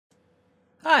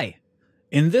Hi!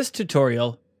 In this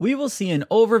tutorial, we will see an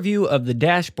overview of the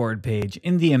dashboard page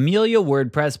in the Amelia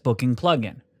WordPress booking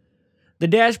plugin. The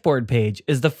dashboard page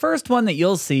is the first one that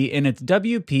you'll see in its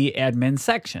WP admin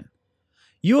section.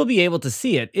 You will be able to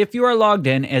see it if you are logged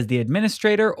in as the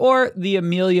administrator or the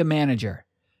Amelia manager.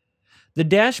 The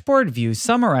dashboard view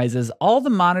summarizes all the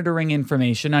monitoring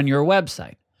information on your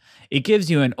website. It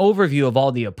gives you an overview of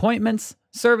all the appointments,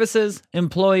 services,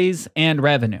 employees, and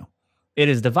revenue. It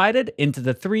is divided into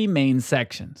the three main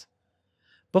sections.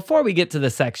 Before we get to the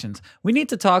sections, we need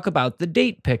to talk about the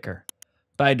date picker.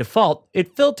 By default,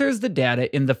 it filters the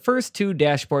data in the first two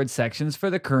dashboard sections for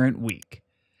the current week.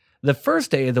 The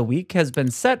first day of the week has been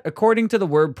set according to the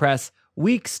WordPress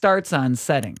Week Starts On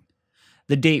setting.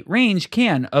 The date range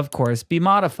can, of course, be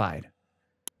modified.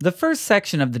 The first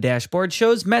section of the dashboard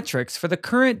shows metrics for the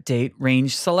current date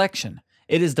range selection.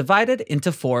 It is divided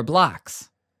into 4 blocks.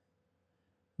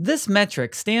 This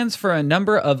metric stands for a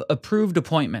number of approved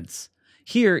appointments.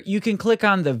 Here, you can click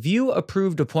on the View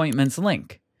Approved Appointments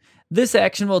link. This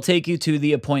action will take you to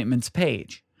the Appointments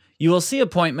page. You will see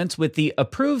appointments with the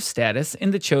Approved status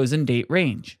in the chosen date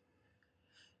range.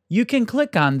 You can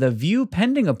click on the View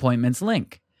Pending Appointments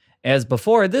link. As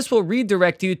before, this will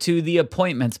redirect you to the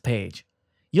Appointments page.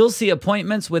 You'll see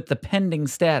appointments with the pending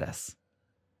status.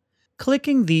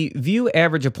 Clicking the View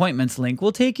Average Appointments link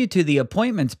will take you to the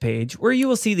Appointments page where you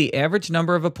will see the average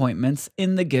number of appointments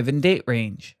in the given date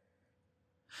range.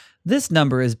 This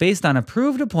number is based on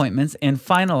approved appointments and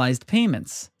finalized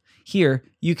payments. Here,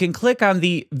 you can click on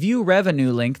the View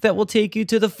Revenue link that will take you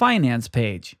to the Finance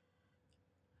page.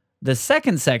 The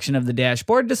second section of the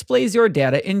dashboard displays your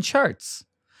data in charts.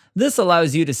 This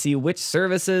allows you to see which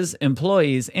services,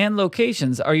 employees, and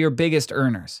locations are your biggest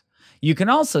earners. You can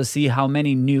also see how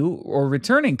many new or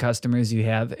returning customers you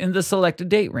have in the selected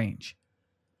date range.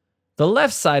 The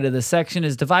left side of the section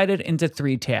is divided into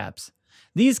 3 tabs.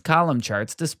 These column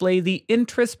charts display the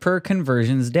interest per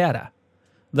conversions data.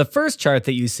 The first chart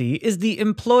that you see is the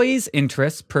employee's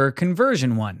interest per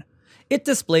conversion one. It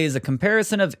displays a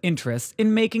comparison of interests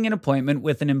in making an appointment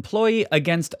with an employee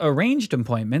against arranged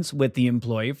appointments with the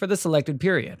employee for the selected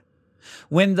period.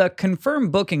 When the Confirm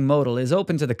Booking modal is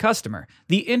open to the customer,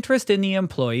 the interest in the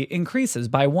employee increases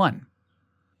by 1.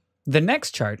 The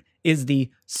next chart is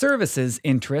the Services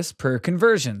Interest per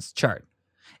Conversions chart.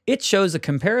 It shows a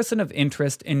comparison of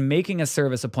interest in making a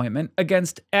service appointment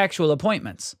against actual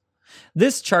appointments.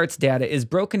 This chart's data is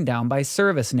broken down by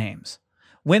service names.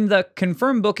 When the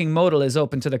Confirm Booking modal is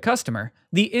open to the customer,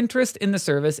 the interest in the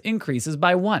service increases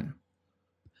by 1.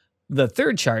 The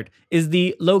third chart is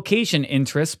the Location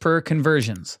Interest per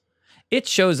Conversions. It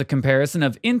shows a comparison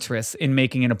of interests in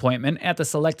making an appointment at the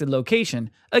selected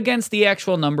location against the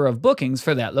actual number of bookings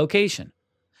for that location.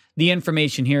 The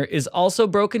information here is also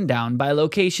broken down by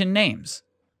location names.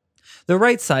 The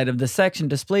right side of the section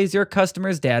displays your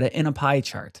customers' data in a pie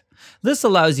chart. This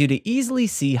allows you to easily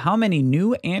see how many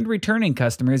new and returning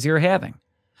customers you're having.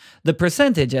 The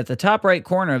percentage at the top right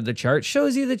corner of the chart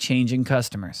shows you the change in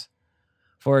customers.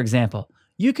 For example,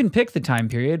 you can pick the time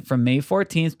period from May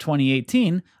 14th,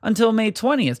 2018 until May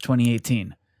 20th,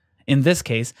 2018. In this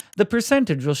case, the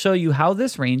percentage will show you how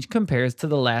this range compares to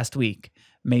the last week,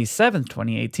 May 7th,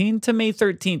 2018 to May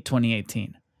 13th,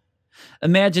 2018.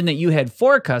 Imagine that you had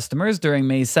 4 customers during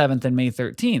May 7th and May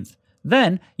 13th.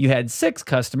 Then you had 6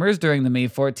 customers during the May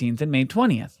 14th and May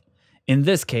 20th. In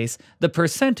this case, the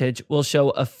percentage will show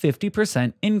a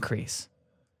 50% increase.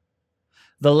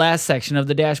 The last section of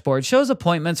the dashboard shows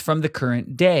appointments from the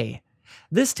current day.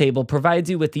 This table provides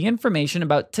you with the information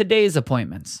about today's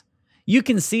appointments. You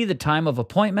can see the time of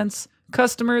appointments,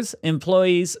 customers,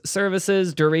 employees,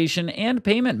 services, duration, and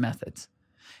payment methods.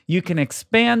 You can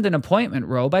expand an appointment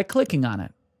row by clicking on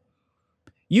it.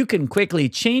 You can quickly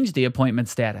change the appointment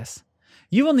status.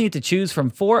 You will need to choose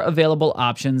from 4 available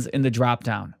options in the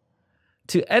drop-down.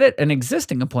 To edit an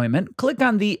existing appointment, click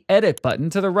on the Edit button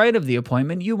to the right of the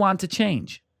appointment you want to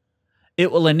change.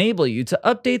 It will enable you to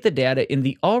update the data in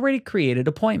the already created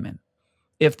appointment.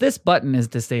 If this button is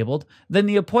disabled, then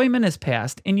the appointment is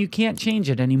passed and you can't change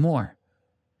it anymore.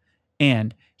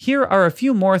 And here are a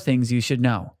few more things you should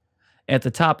know. At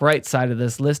the top right side of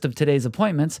this list of today's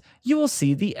appointments, you will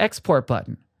see the Export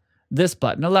button. This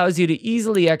button allows you to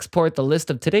easily export the list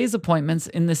of today's appointments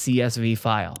in the CSV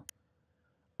file.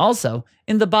 Also,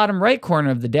 in the bottom right corner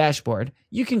of the dashboard,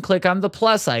 you can click on the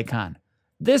plus icon.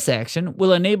 This action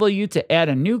will enable you to add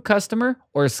a new customer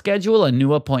or schedule a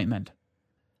new appointment.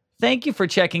 Thank you for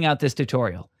checking out this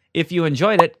tutorial. If you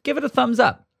enjoyed it, give it a thumbs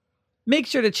up. Make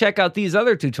sure to check out these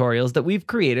other tutorials that we've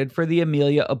created for the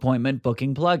Amelia Appointment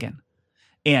Booking plugin.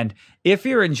 And if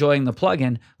you're enjoying the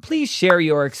plugin, please share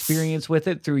your experience with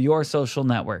it through your social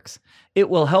networks. It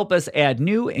will help us add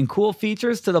new and cool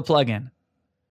features to the plugin.